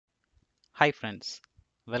Hi friends,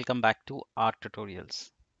 welcome back to our tutorials.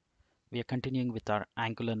 We are continuing with our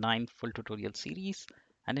Angular 9 full tutorial series,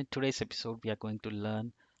 and in today's episode we are going to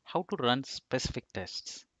learn how to run specific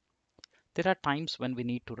tests. There are times when we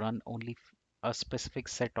need to run only a specific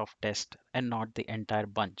set of tests and not the entire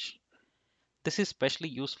bunch. This is especially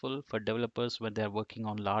useful for developers when they are working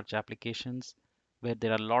on large applications where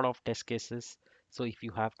there are a lot of test cases. So if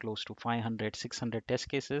you have close to 500, 600 test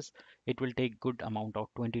cases, it will take good amount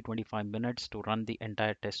of 20-25 minutes to run the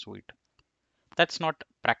entire test suite. That's not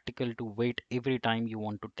practical to wait every time you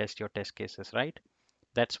want to test your test cases, right?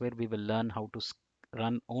 That's where we will learn how to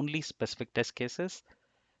run only specific test cases.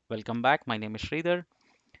 Welcome back. My name is Sridhar.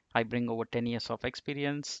 I bring over 10 years of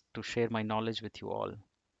experience to share my knowledge with you all.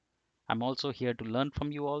 I'm also here to learn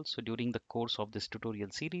from you all. So during the course of this tutorial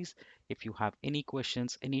series, if you have any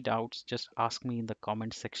questions, any doubts, just ask me in the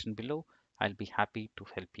comment section below. I'll be happy to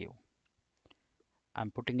help you.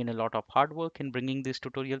 I'm putting in a lot of hard work in bringing these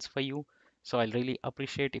tutorials for you. So I'll really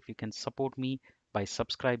appreciate if you can support me by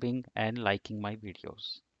subscribing and liking my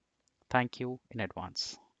videos. Thank you in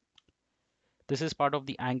advance. This is part of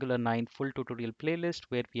the Angular 9 full tutorial playlist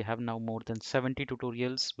where we have now more than 70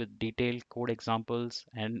 tutorials with detailed code examples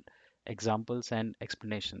and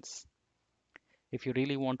explanations. If you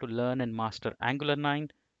really want to learn and master Angular 9,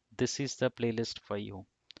 this is the playlist for you.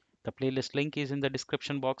 The playlist link is in the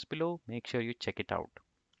description box below. Make sure you check it out.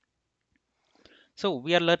 So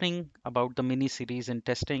we are learning about the mini series in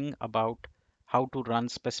testing about how to run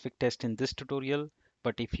specific test in this tutorial.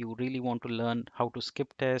 But if you really want to learn how to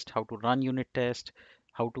skip test, how to run unit test,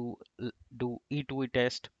 how to do E2E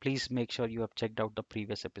test, please make sure you have checked out the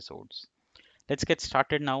previous episodes. Let's get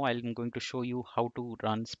started now. I'm going to show you how to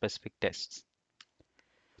run specific tests.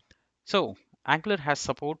 So Angular has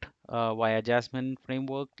support via Jasmine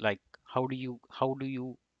framework. Like how do you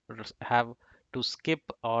have to skip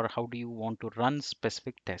or how do you want to run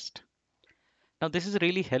specific test? Now this is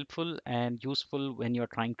really helpful and useful when you're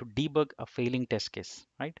trying to debug a failing test case,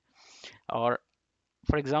 right? Or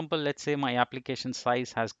for example, let's say my application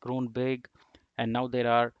size has grown big and now there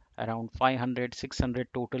are around 500, 600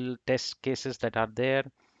 total test cases that are there.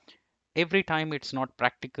 Every time it's not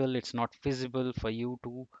practical, it's not feasible for you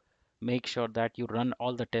to make sure that you run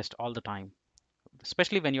all the tests all the time,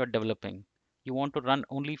 especially when you're developing. You want to run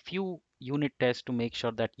only few unit tests to make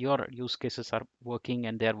sure that your use cases are working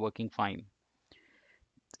and they're working fine.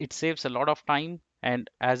 It saves a lot of time, and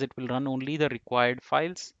as it will run only the required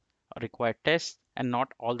files, required tests, and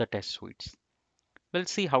not all the test suites. We'll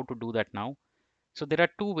see how to do that now. So there are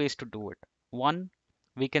two ways to do it. One,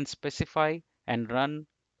 we can specify and run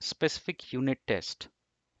specific unit test.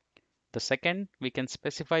 The second, we can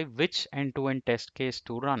specify which end-to-end test case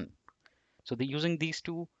to run. So using these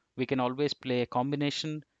two, we can always play a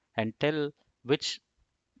combination and tell which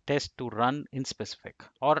test to run in specific,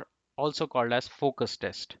 or also called as focus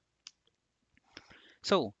test.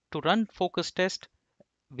 So to run focus test,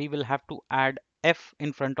 we will have to add f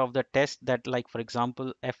in front of the test, that like for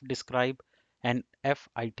example f describe and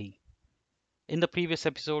fit. In the previous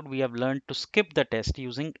episode we have learned to skip the test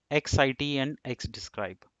using xit and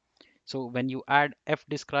xdescribe. So when you add f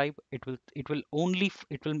describe, it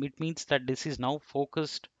means that this is now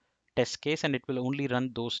focused test case and it will only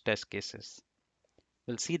run those test cases.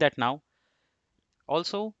 We'll see that now.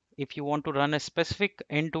 Also, if you want to run a specific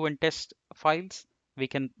end-to-end test files, we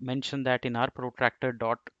can mention that in our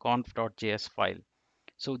protractor.conf.js file.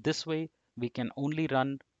 So this way we can only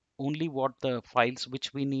run only what the files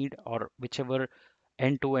which we need or whichever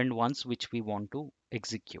end-to-end ones which we want to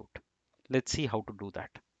execute. Let's see how to do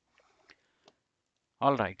that.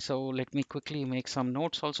 All right, so let me quickly make some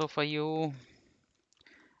notes also for you.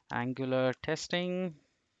 Angular testing,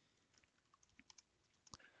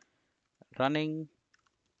 running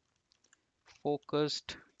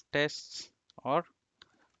focused tests or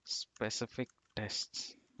specific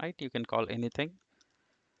tests, right? You can call anything.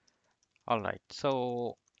 All right,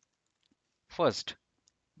 so first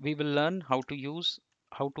we will learn how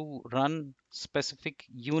to run specific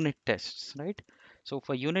unit tests, right? So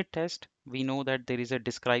for unit test, we know that there is a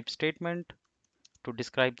describe statement to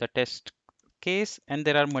describe the test case, and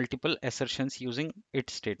there are multiple assertions using it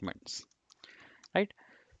statements, right?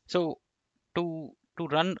 So to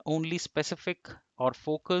run only specific or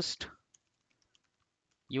focused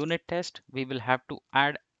unit test, we will have to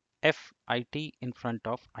add fit in front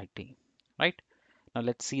of it, right? Now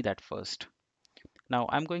let's see that first. Now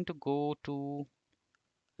I'm going to go to,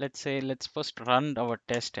 let's first run our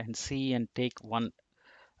test and see and take one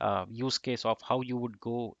use case of how you would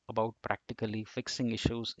go about practically fixing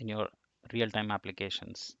issues in your real-time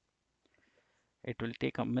applications. It will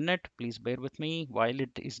take a minute. Please bear with me while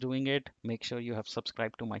it is doing it. Make sure you have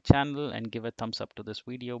subscribed to my channel and give a thumbs up to this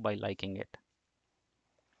video by liking it.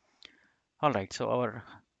 All right, so our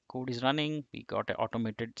code is running. We got an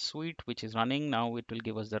automated suite which is running. Now it will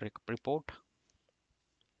give us the report.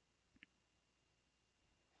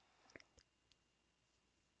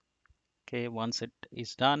 Okay, once it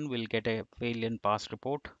is done, we'll get a fail and pass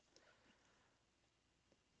report.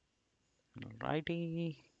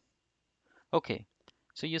 Alrighty. Okay,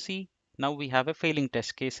 so you see, now we have a failing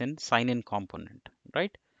test case in sign in component,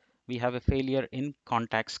 right? We have a failure in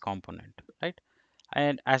contacts component, right?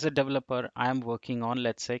 And as a developer, I am working on,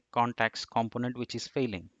 let's say, contacts component, which is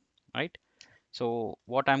failing, right? So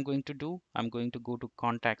what I'm going to do, I'm going to go to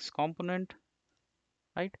contacts component,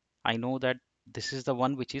 right? I know that this is the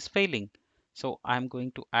one which is failing. So I'm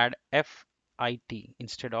going to add FIT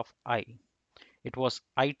instead of I. It was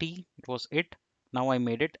IT, it was it. Now I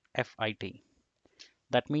made it FIT.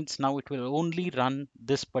 That means now it will only run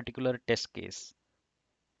this particular test case,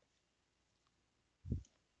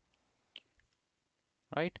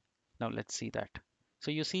 right? Now let's see that.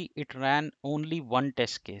 So you see it ran only one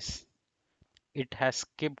test case. It has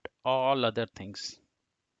skipped all other things.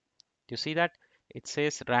 You see that? It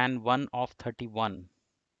says ran 1 of 31.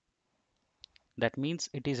 That means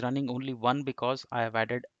it is running only one because I have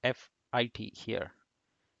added FIT here.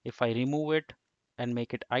 If I remove it and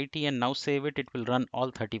make it IT and now save it, it will run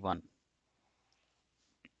all 31.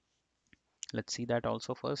 Let's see that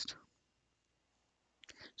also first.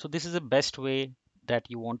 So this is the best way that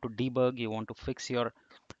you want to debug, you want to fix your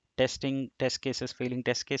testing test cases, failing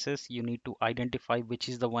test cases. You need to identify which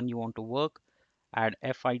is the one you want to work, add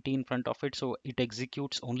FIT in front of it so it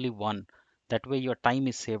executes only one. That way your time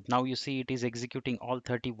is saved. Now you see it is executing all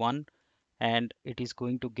 31 and it is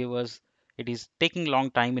going to give us, it is taking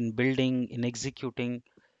long time in building, in executing.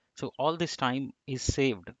 So all this time is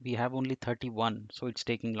saved. We have only 31, so it's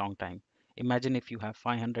taking long time. Imagine if you have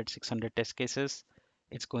 500, 600 test cases,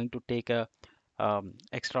 it's going to take a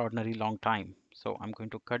extraordinary long time. So I'm going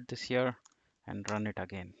to cut this here and run it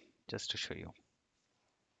again just to show you.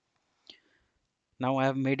 Now I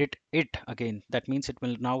have made it again. That means it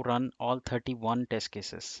will now run all 31 test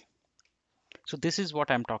cases. So this is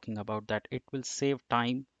what I'm talking about, that it will save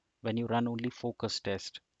time when you run only focus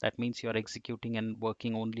test. That means you are executing and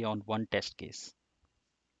working only on one test case.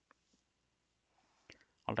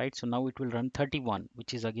 All right, so now it will run 31,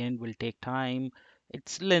 which is again will take time.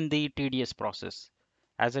 It's lengthy, tedious process.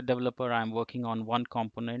 As a developer, I'm working on one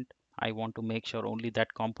component. I want to make sure only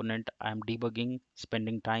that component I'm debugging,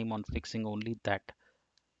 spending time on fixing only that,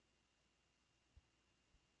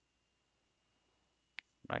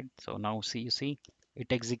 right? So now see, you see, it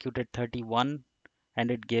executed 31 and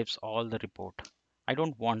it gives all the report. I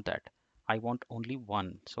don't want that. I want only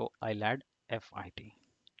one. So I'll add FIT.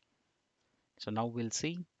 So now we'll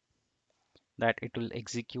see that it will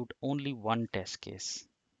execute only one test case,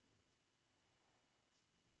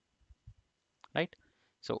 right?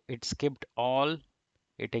 So it skipped all,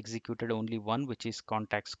 it executed only one, which is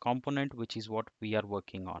contacts component, which is what we are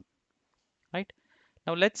working on, right?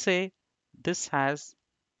 Now let's say this has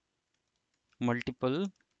multiple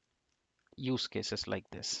use cases like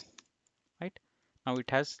this, right? Now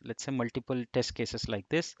it has, let's say, multiple test cases like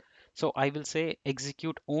this. So I will say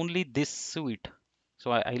execute only this suite.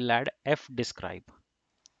 So I'll add F describe,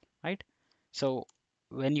 right? So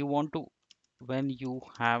when you want to, when you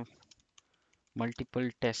have multiple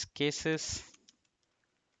test cases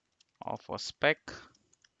of a spec,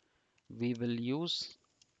 we will use,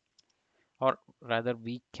 or rather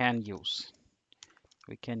we can use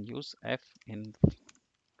F in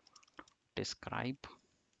describe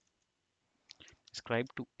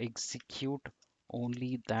to execute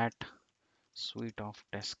only that suite of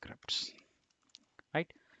test scripts,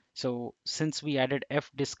 right? So since we added F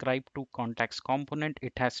describe to contacts component,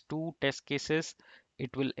 it has two test cases.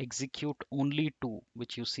 It will execute only two,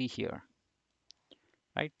 which you see here,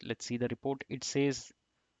 right? Let's see the report. It says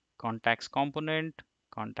contacts component,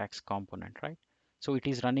 right? So it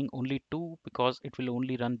is running only two because it will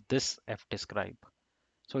only run this F describe.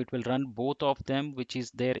 So it will run both of them, which is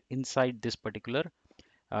there inside this particular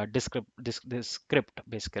this script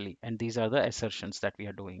basically. And these are the assertions that we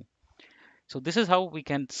are doing. So this is how we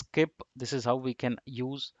can skip. This is how we can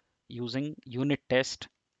use using unit test.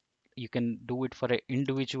 You can do it for an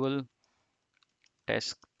individual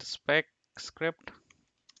test spec script,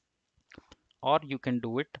 or you can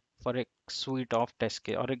do it for a suite of test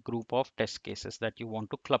case or a group of test cases that you want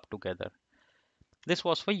to club together. This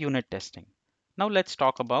was for unit testing. Now let's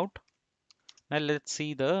talk about, now let's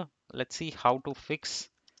see how to fix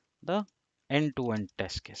the end-to-end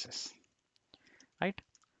test cases. right?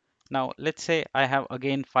 Now, let's say I have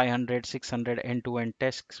again 500, 600 end-to-end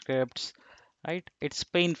test scripts, right? It's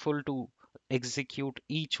painful to execute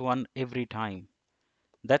each one every time.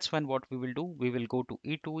 That's when what we will do, we will go to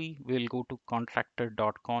E2E, we will go to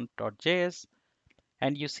contractor.conf.js,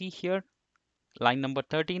 and you see here, line number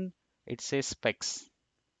 13, it says specs.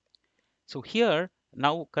 So here,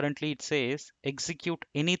 now currently it says execute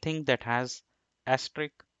anything that has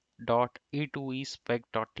asterisk dot E2E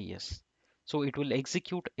spec.ts. So it will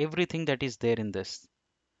execute everything that is there in this.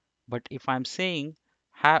 But if I'm saying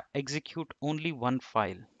execute only one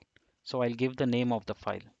file, so I'll give the name of the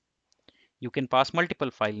file. You can pass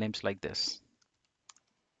multiple file names like this,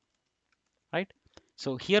 right?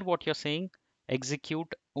 So here what you're saying,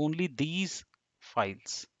 execute only these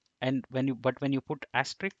files. And when you put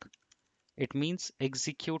asterisk, it means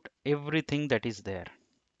execute everything that is there,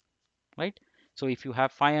 right? So if you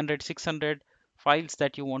have 500, 600 files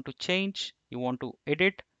that you want to change, you want to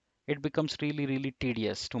edit, it becomes really, really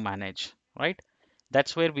tedious to manage, right?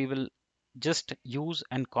 That's where we will just use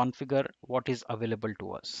and configure what is available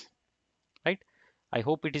to us, right? I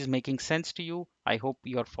hope it is making sense to you. I hope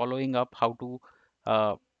you are following up uh,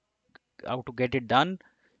 how to get it done.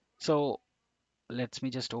 So let me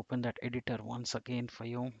just open that editor once again for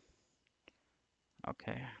you.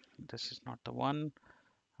 Okay, this is not the one.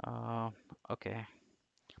 Uh, okay,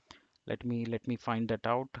 let me find that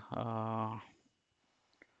out.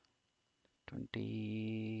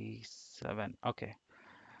 27. Okay.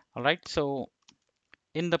 All right. So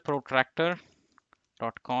in the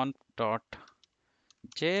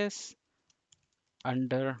protractor.conf.js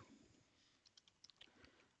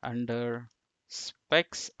under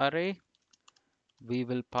specs array, we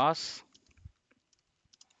will pass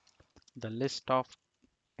the list of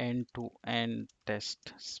end-to-end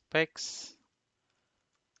test specs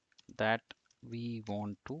that we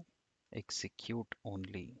want to execute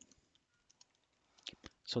only.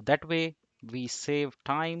 So that way we save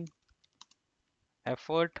time,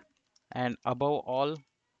 effort, and above all,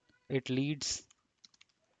 it leads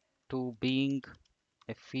to being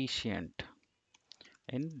efficient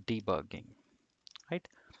in debugging, right?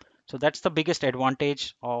 So that's the biggest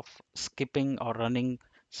advantage of skipping or running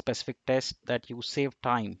specific tests, that you save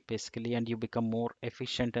time basically and you become more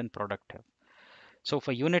efficient and productive. So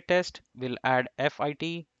for unit test, we'll add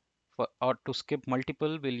FIT, or to skip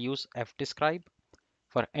multiple, we'll use fdescribe.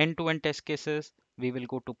 For end-to-end test cases, we will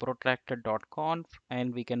go to protractor.conf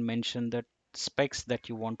and we can mention the specs that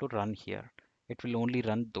you want to run here. It will only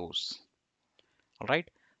run those. All right.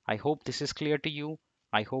 I hope this is clear to you.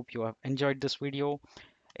 I hope you have enjoyed this video.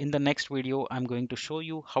 In the next video, I'm going to show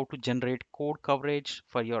you how to generate code coverage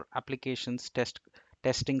for your applications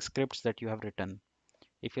testing scripts that you have written.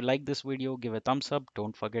 If you like this video, give a thumbs up.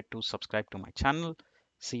 Don't forget to subscribe to my channel.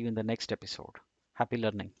 See you in the next episode. Happy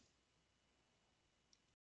learning.